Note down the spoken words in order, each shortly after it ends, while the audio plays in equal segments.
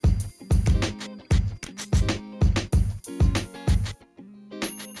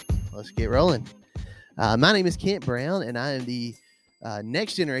Let's get rolling. My name is Kent Brown, and I am the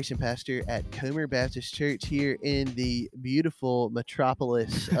next generation pastor at Comer Baptist Church here in the beautiful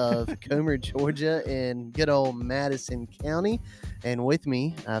metropolis of Comer, Georgia, in good old Madison County. And with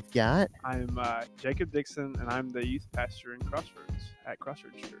me, I've got... I'm Jacob Dixon, and I'm the youth pastor in Crossroads at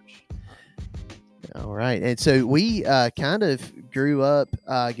Crossroads Church. All right. And so we kind of grew up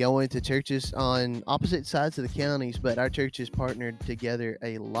going to churches on opposite sides of the counties, but our churches partnered together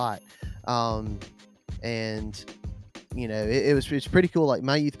a lot. And, you know, it's pretty cool. Like,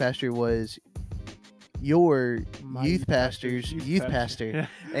 my youth pastor was your youth pastor's youth pastor.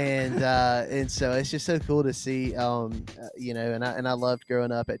 Yeah. And so it's just so cool to see, you know, and I loved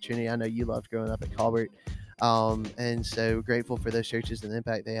growing up at Trinity. I know you loved growing up at Colbert. And so grateful for those churches and the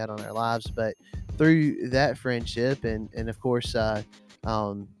impact they had on our lives. But through that friendship and of course,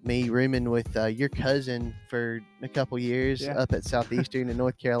 me rooming with your cousin for a couple years up at Southeastern in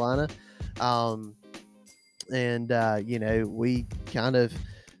North Carolina. You know, we kind of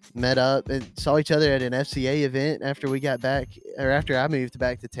met up and saw each other at an FCA event after we got back, or after I moved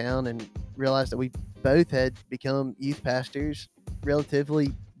back to town, and realized that we both had become youth pastors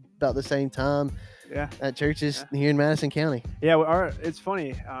relatively about the same time. At churches here in Madison County. Yeah, it's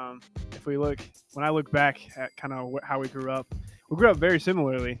funny. When I look back at kind of how we grew up very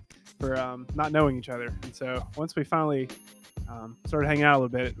similarly for not knowing each other. And so once we finally started hanging out a little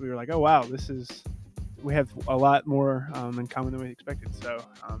bit, we were like, oh, wow, we have a lot more in common than we expected. So,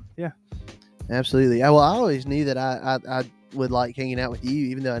 yeah. Absolutely. Well, I always knew that I would like hanging out with you,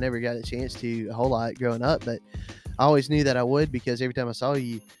 even though I never got a chance to a whole lot growing up. But I always knew that I would, because every time I saw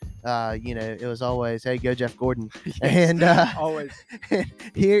you, you know, it was always, hey, go Jeff Gordon. And always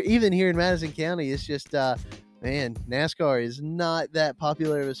even here in Madison County, it's just, man, NASCAR is not that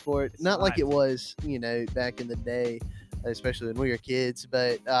popular of a sport. Not like it was, you know, back in the day, especially when we were kids.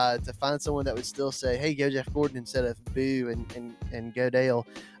 But to find someone that would still say, hey, go Jeff Gordon instead of boo and go Dale,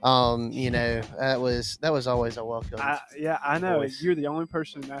 you know, that was always a welcome. I know. voice. You're the only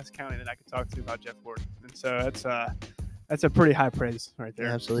person in Madison County that I could talk to about Jeff Gordon. And so that's a pretty high praise right there.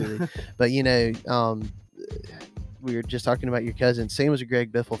 Absolutely. But, you know, we were just talking about your cousin. Sam was a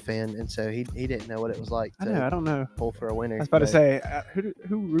Greg Biffle fan, and so he didn't know what it was like I don't know. pull for a winner. I was about to say,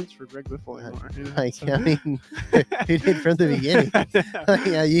 who roots for Greg Biffle anymore? You know? Like, I mean, who did from the beginning?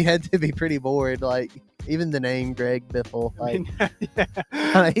 Yeah, you had to be pretty bored. Like, even the name Greg Biffle.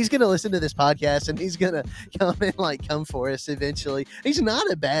 Like, he's gonna listen to this podcast, and he's gonna come for us eventually. He's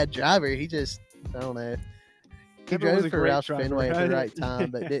not a bad driver. He just, I don't know. He drove for Roush Fenway at the right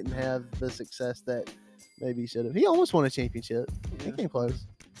time, but didn't have the success that maybe he should have. He almost won a championship. Yeah. He came close.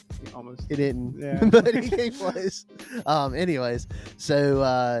 Almost. He didn't, yeah. But he came close. Anyways,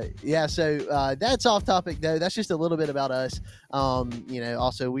 so that's off topic though. That's just a little bit about us. You know,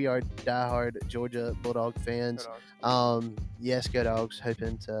 also we are diehard Georgia Bulldog fans. Yes, go Dogs.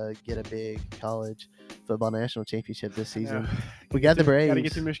 Hoping to get a big college football national championship this season. We got the Braves. Got to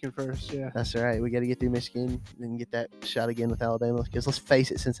get through Michigan first. Yeah, that's right. We got to get through Michigan and get that shot again with Alabama. Because let's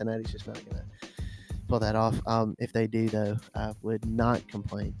face it, Cincinnati's just not gonna pull that off. If they do, though, I would not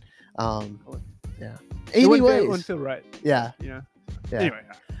complain. Yeah. Anyways, it wouldn't feel right. Yeah. Yeah. Anyway.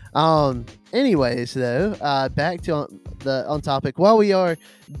 Anyways, though, back to on topic. While we are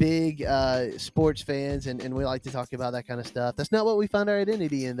big sports fans and we like to talk about that kind of stuff, that's not what we find our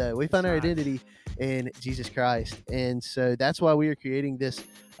identity in, though. We find our identity in Jesus Christ, and so that's why we are creating this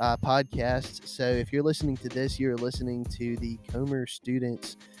podcast. So if you're listening to this, you're listening to the Comer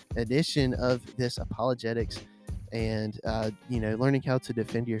Students edition of this Apologetics and you know, learning how to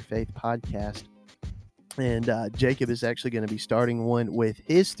defend your faith podcast. And Jacob is actually going to be starting one with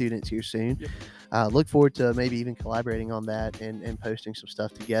his students here soon. Yep. Look forward to maybe even collaborating on that and posting some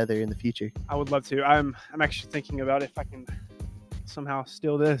stuff together in the future. I would love to. I'm actually thinking about if I can somehow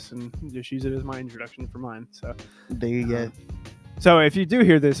steal this and just use it as my introduction for mine. So there you go. So if you do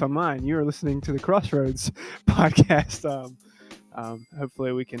hear this on mine, you are listening to the Crossroads podcast.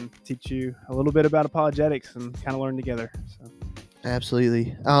 Hopefully we can teach you a little bit about apologetics and kind of learn together. So.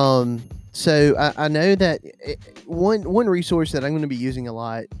 Absolutely. So I know that one resource that I'm going to be using a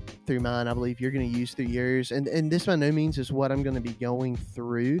lot through mine, I believe you're going to use through yours, and this by no means is what I'm going to be going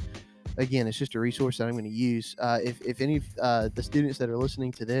through. Again, it's just a resource that I'm going to use. If any of the students that are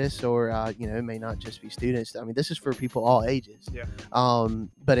listening to this, or you know, it may not just be students. I mean, this is for people all ages. Yeah.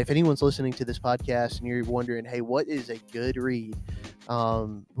 But if anyone's listening to this podcast and you're wondering, hey, what is a good read?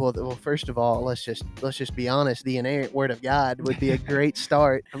 Well, first of all, let's just be honest. The inerrant Word of God would be a great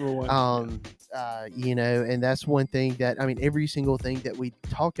start. Number one. You know, and that's one thing that, I mean, every single thing that we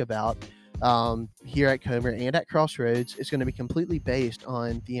talk about here at Comer and at Crossroads is going to be completely based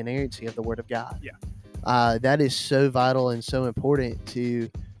on the inerrancy of the Word of God. That is so vital and so important to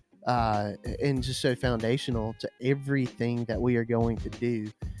and just so foundational to everything that we are going to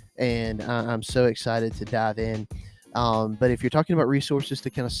do. And I'm so excited to dive in. But if you're talking about resources to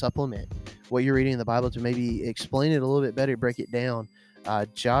kind of supplement what you're reading in the Bible, to maybe explain it a little bit better, break it down,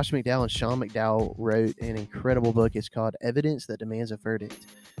 Josh McDowell and Sean McDowell wrote an incredible book. It's called Evidence That Demands a Verdict.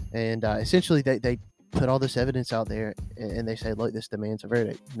 And essentially, they put all this evidence out there and they say, look, this demands a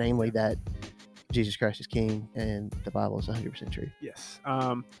verdict, namely that Jesus Christ is King and the Bible is 100% true. Yes.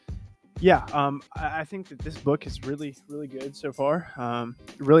 I think that this book is really, really good so far.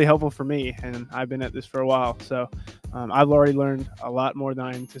 Really helpful for me, and I've been at this for a while. So I've already learned a lot more than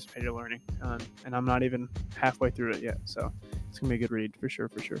I anticipated learning, and I'm not even halfway through it yet. So it's going to be a good read for sure.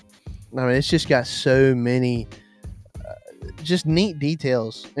 I mean, it's just got so many just neat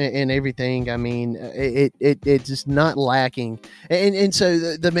details and everything. I mean, it's just not lacking. And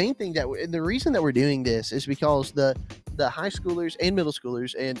so the main thing the reason that we're doing this is because the high schoolers and middle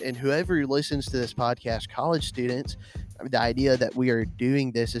schoolers and whoever listens to this podcast, college students, the idea that we are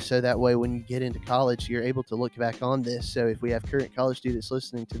doing this is so that way when you get into college, you're able to look back on this. So if we have current college students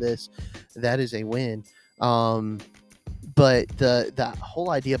listening to this, that is a win. But the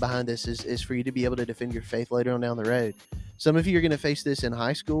whole idea behind this is for you to be able to defend your faith later on down the road. Some of you are going to face this in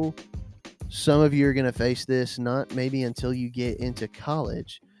high school. Some of you are going to face this not maybe until you get into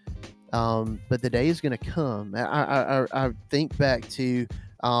college. But the day is going to come. I think back to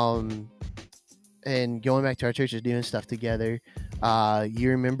and going back to our churches doing stuff together. You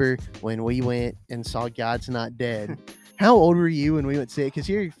remember when we went and saw God's Not Dead? How old were you when we went to see it? Because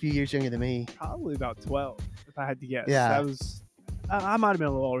you're a few years younger than me. Probably about 12, if I had to guess. Yeah. I might have been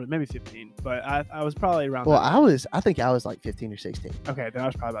a little older, maybe 15, but I was probably around. Well, I think I was like 15 or 16. Okay, then I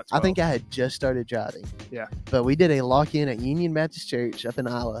was probably about 12. I think I had just started driving. Yeah. But we did a lock-in at Union Baptist Church up in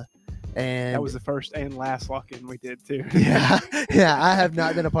Iowa. And that was the first and last lock-in we did too. Yeah, I have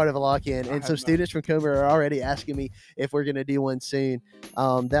not been a part of a lock-in, and some students from Comer are already asking me if we're going to do one soon.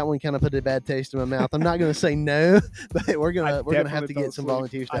 That one kind of put a bad taste in my mouth. I'm not going to say no, but we're gonna have to get some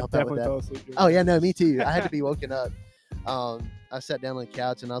volunteers to help out with that. Oh yeah, no, me too. I had to be woken up. I sat down on the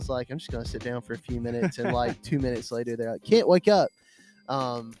couch and I was like, I'm just going to sit down for a few minutes, and like 2 minutes later, they're like, can't wake up.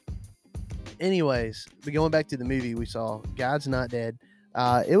 Anyways, but going back to the movie we saw, God's Not Dead.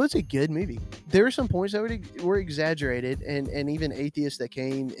 It was a good movie. There were some points that were exaggerated, and even atheists that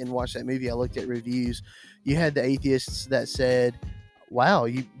came and watched that movie, I looked at reviews. You had the atheists that said, wow,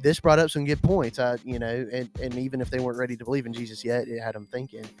 this brought up some good points, and even if they weren't ready to believe in Jesus yet, it had them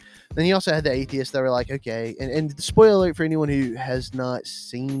thinking. Then you also had the atheists that were like, okay, and spoiler alert for anyone who has not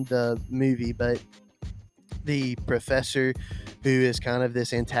seen the movie, but the professor who is kind of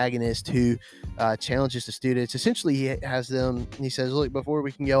this antagonist who challenges the students. Essentially, he says, look, before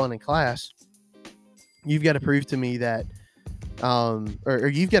we can go on in class, you've got to prove to me that, or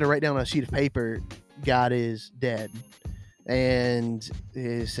you've got to write down on a sheet of paper, God is dead. And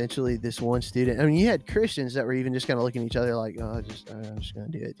essentially this one student, I mean, you had Christians that were even just kind of looking at each other like, oh, I'm just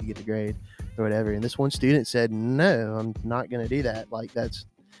going to do it to get the grade or whatever. And this one student said, no, I'm not going to do that. Like that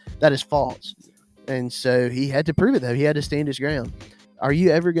is false. And so he had to prove it, though. He had to stand his ground. Are you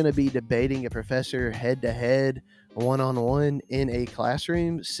ever going to be debating a professor head-to-head, one-on-one in a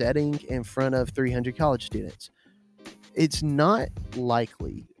classroom setting in front of 300 college students? It's not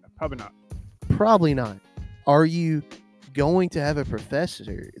likely. Probably not. Are you going to have a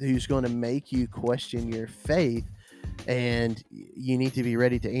professor who's going to make you question your faith? And you need to be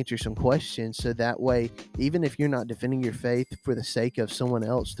ready to answer some questions, so that way, even if you're not defending your faith for the sake of someone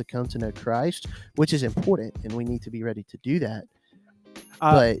else to come to know Christ, which is important, and we need to be ready to do that,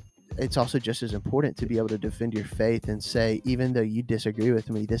 but it's also just as important to be able to defend your faith and say, even though you disagree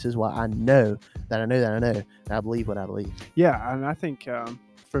with me, this is why I know that I know that I know, and I believe what I believe. Yeah, and I think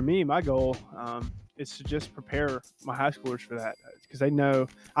for me, my goal is to just prepare my high schoolers for that, because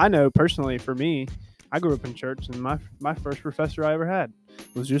I know personally for me, I grew up in church, and my first professor I ever had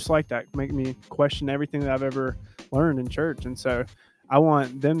was just like that, making me question everything that I've ever learned in church. And so I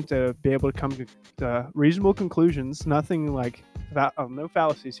want them to be able to come to reasonable conclusions, nothing like no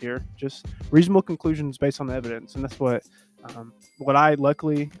fallacies here, just reasonable conclusions based on the evidence. And that's what I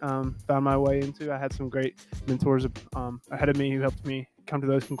luckily found my way into. I had some great mentors ahead of me who helped me come to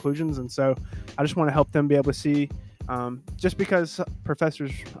those conclusions. And so I just want to help them be able to see, just because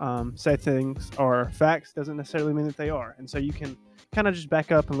professors say things are facts doesn't necessarily mean that they are. And so you can kind of just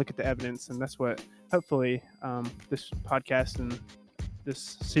back up and look at the evidence. And that's what hopefully this podcast and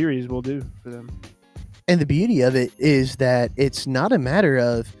this series will do for them. And the beauty of it is that it's not a matter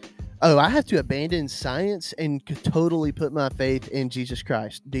of Oh, I have to abandon science and totally put my faith in Jesus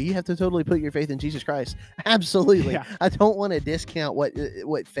Christ. Do you have to totally put your faith in Jesus Christ? Absolutely. Yeah. I don't want to discount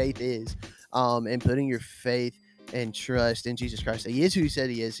what faith is, and putting your faith and trust in Jesus Christ. He is who he said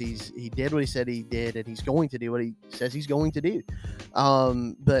he is. He did what he said he did, and he's going to do what he says he's going to do.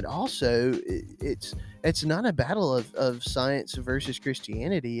 But also, it's not a battle of science versus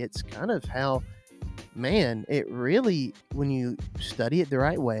Christianity. It's kind of how, man, it really, when you study it the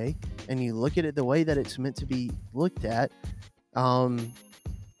right way and you look at it the way that it's meant to be looked at,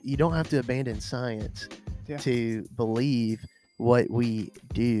 you don't have to abandon science Yeah. to believe what we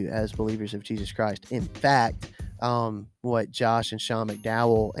do as believers of Jesus Christ. In fact, what Josh and Sean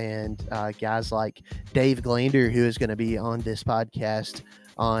McDowell and guys like Dave Glander, who is going to be on this podcast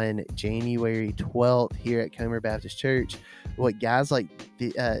on January 12th here at Comer Baptist Church, what guys like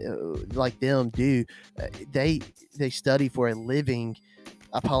them do, they study for a living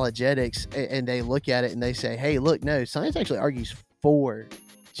apologetics, and they look at it and they say, hey, look, no, science actually argues for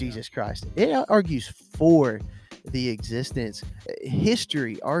Jesus Christ. It argues for the existence.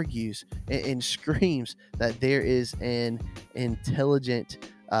 History argues and screams that there is an intelligent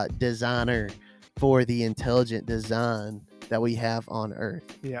designer for the intelligent design that we have on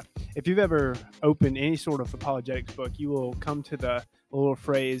earth. Yeah. If you've ever opened any sort of apologetics book, you will come to the little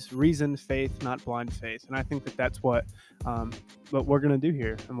phrase, reason, faith, not blind faith. And I think that that's what we're going to do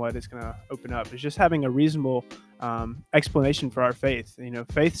here, and what it's going to open up is just having a reasonable explanation for our faith. You know,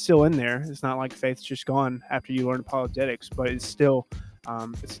 faith's still in there. It's not like faith's just gone after you learn apologetics, but it's still,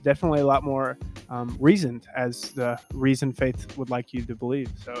 it's definitely a lot more reasoned as the reason faith would like you to believe.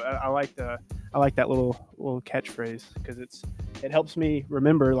 So I like that little catchphrase, because it helps me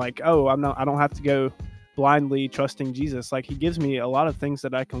remember, like, oh, I don't have to go blindly trusting Jesus. Like, he gives me a lot of things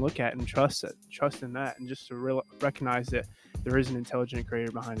that I can look at and trust in that, and just to recognize that there is an intelligent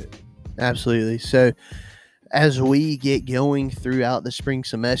creator behind it. Absolutely. So as we get going throughout the spring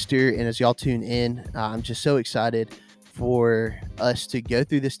semester, and as y'all tune in, I'm just so excited for us to go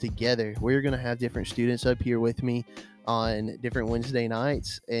through this together. We're going to have different students up here with me on different Wednesday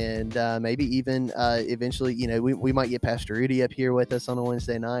nights, and maybe even eventually, we might get Pastor Rudy up here with us on a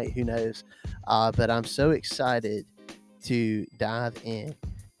Wednesday night. Who knows? But I'm so excited to dive in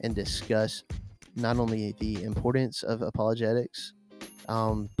and discuss not only the importance of apologetics,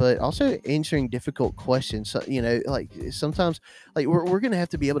 but also answering difficult questions. So, like sometimes, like we're going to have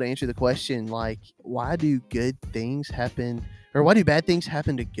to be able to answer the question, like, why do good things happen, or why do bad things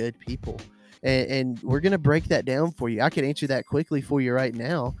happen to good people? And we're going to break that down for you. I could answer that quickly for you right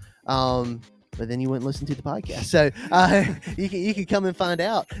now. But then you wouldn't listen to the podcast. So you can come and find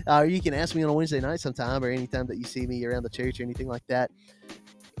out, or you can ask me on a Wednesday night sometime, or anytime that you see me around the church or anything like that.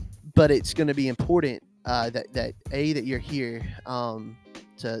 But it's going to be important that you're here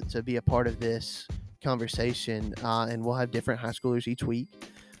to be a part of this conversation, and we'll have different high schoolers each week,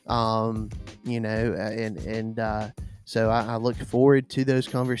 so I look forward to those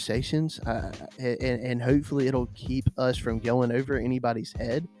conversations, and hopefully it'll keep us from going over anybody's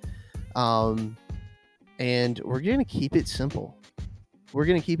head, and we're going to keep it simple.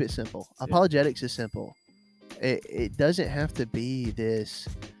 Apologetics is simple. It doesn't have to be this.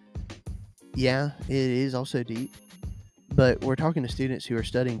 Yeah, it is also deep, but we're talking to students who are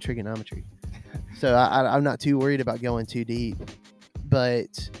studying trigonometry. So I'm not too worried about going too deep,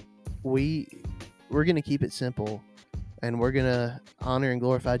 but we're going to keep it simple, and we're going to honor and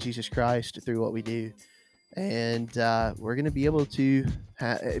glorify Jesus Christ through what we do. And we're going to be able to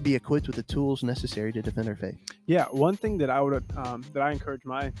be equipped with the tools necessary to defend our faith. Yeah, one thing that I encourage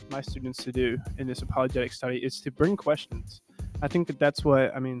my students to do in this apologetic study is to bring questions. I think that's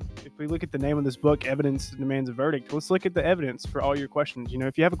what, if we look at the name of this book, Evidence Demands a Verdict, let's look at the evidence for all your questions.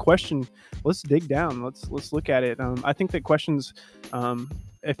 If you have a question, let's dig down. Let's look at it. I think that questions,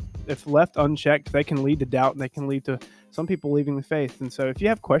 if left unchecked, they can lead to doubt, and they can lead to some people leaving the faith. And so if you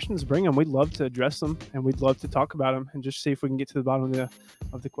have questions, bring them. We'd love to address them, and we'd love to talk about them and just see if we can get to the bottom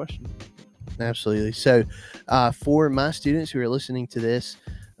of the question. Absolutely. So for my students who are listening to this,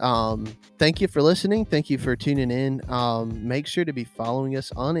 thank you for listening. Thank you for tuning in. Make sure to be following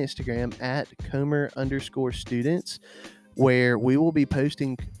us on Instagram at Comer_students, where we will be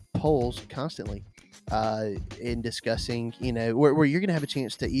posting polls constantly in discussing, where you're going to have a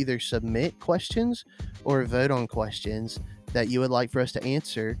chance to either submit questions or vote on questions that you would like for us to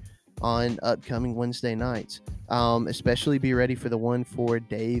answer on upcoming Wednesday nights. Especially be ready for the one for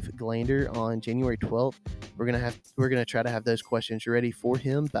Dave Glander on January 12th. We're gonna try to have those questions ready for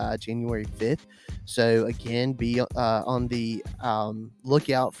him by January 5th. So again, be on the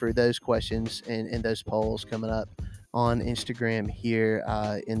lookout for those questions and those polls coming up on Instagram here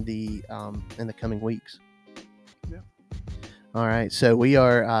in the coming weeks. Yeah. All right, so we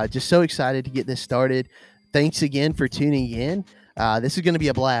are just so excited to get this started. Thanks again for tuning in. This is going to be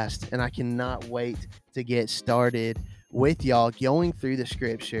a blast, and I cannot wait to get started with y'all going through the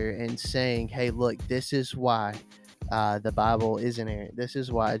scripture and saying, hey, look, this is why the Bible is inerrant. This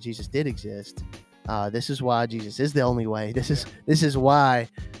is why Jesus did exist. This is why Jesus is the only way. This is why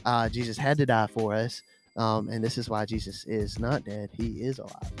Jesus had to die for us. And this is why Jesus is not dead. He is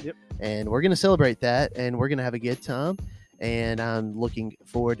alive. Yep. And we're going to celebrate that, and we're going to have a good time. And I'm looking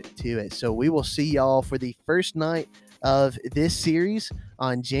forward to it. So we will see y'all for the first night of this series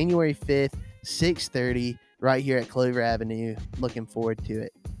on January 5th, 6:30, right here at Clover Avenue. Looking forward to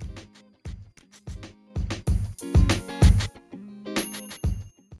it.